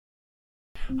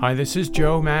Hi, this is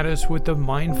Joe Mattis with the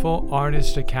Mindful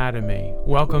Artist Academy.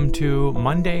 Welcome to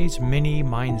Monday's Mini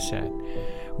Mindset,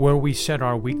 where we set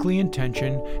our weekly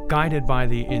intention guided by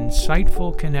the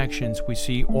insightful connections we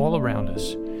see all around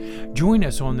us. Join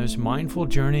us on this mindful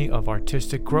journey of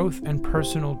artistic growth and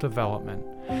personal development.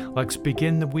 Let's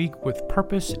begin the week with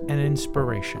purpose and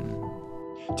inspiration.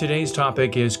 Today's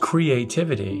topic is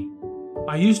creativity.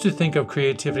 I used to think of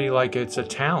creativity like it's a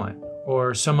talent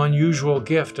or some unusual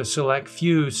gift a select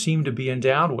few seem to be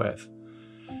endowed with.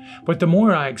 But the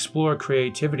more I explore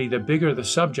creativity, the bigger the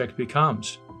subject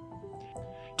becomes.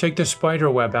 Take the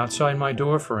spider web outside my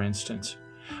door, for instance,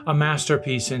 a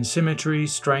masterpiece in symmetry,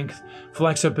 strength,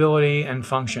 flexibility, and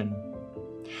function.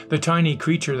 The tiny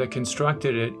creature that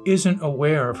constructed it isn't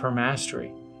aware of her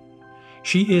mastery.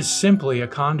 She is simply a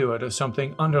conduit of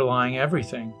something underlying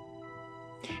everything.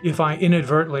 If I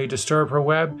inadvertently disturb her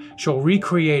web, she'll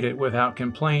recreate it without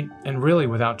complaint and really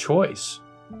without choice.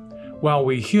 While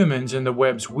we humans and the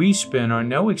webs we spin are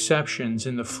no exceptions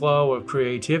in the flow of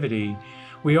creativity,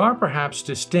 we are perhaps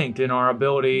distinct in our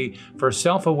ability for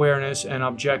self-awareness and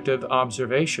objective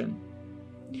observation.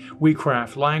 We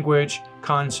craft language,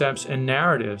 concepts, and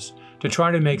narratives to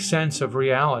try to make sense of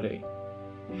reality.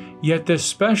 Yet this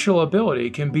special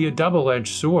ability can be a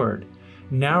double-edged sword,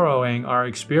 narrowing our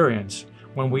experience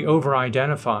when we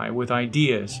over-identify with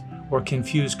ideas or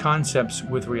confuse concepts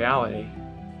with reality.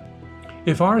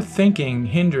 If our thinking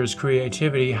hinders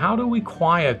creativity, how do we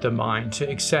quiet the mind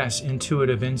to access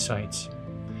intuitive insights?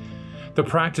 The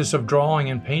practice of drawing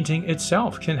and painting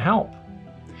itself can help.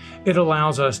 It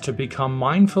allows us to become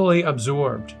mindfully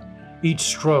absorbed, each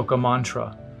stroke a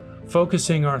mantra,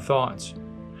 focusing our thoughts.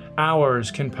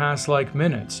 Hours can pass like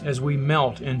minutes as we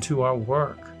melt into our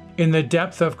work. In the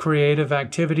depth of creative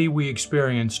activity, we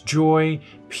experience joy,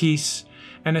 peace,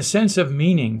 and a sense of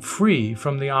meaning free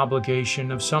from the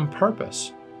obligation of some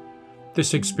purpose.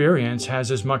 This experience has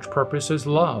as much purpose as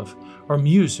love, or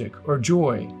music, or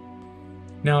joy.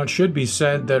 Now, it should be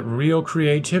said that real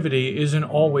creativity isn't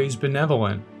always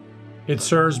benevolent. It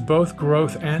serves both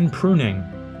growth and pruning.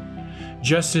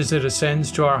 Just as it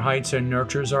ascends to our heights and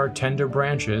nurtures our tender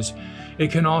branches, it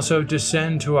can also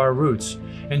descend to our roots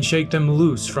and shake them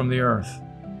loose from the earth.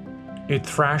 It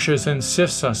thrashes and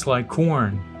sifts us like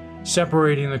corn,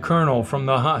 separating the kernel from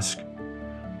the husk,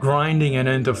 grinding it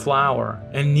into flour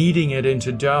and kneading it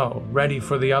into dough ready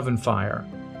for the oven fire.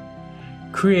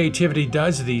 Creativity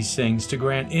does these things to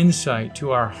grant insight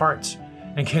to our hearts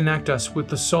and connect us with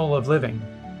the soul of living.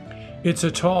 It's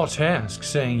a tall task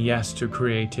saying yes to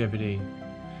creativity,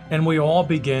 and we all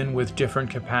begin with different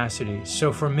capacities.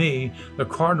 So for me, the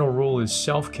cardinal rule is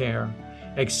self-care,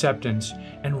 acceptance,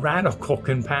 and radical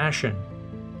compassion.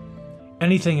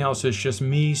 Anything else is just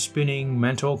me spinning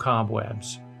mental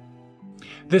cobwebs.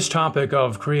 This topic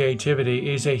of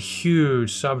creativity is a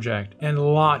huge subject, and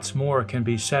lots more can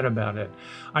be said about it.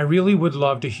 I really would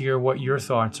love to hear what your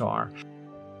thoughts are.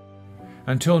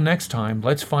 Until next time,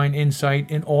 let's find insight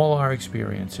in all our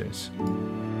experiences.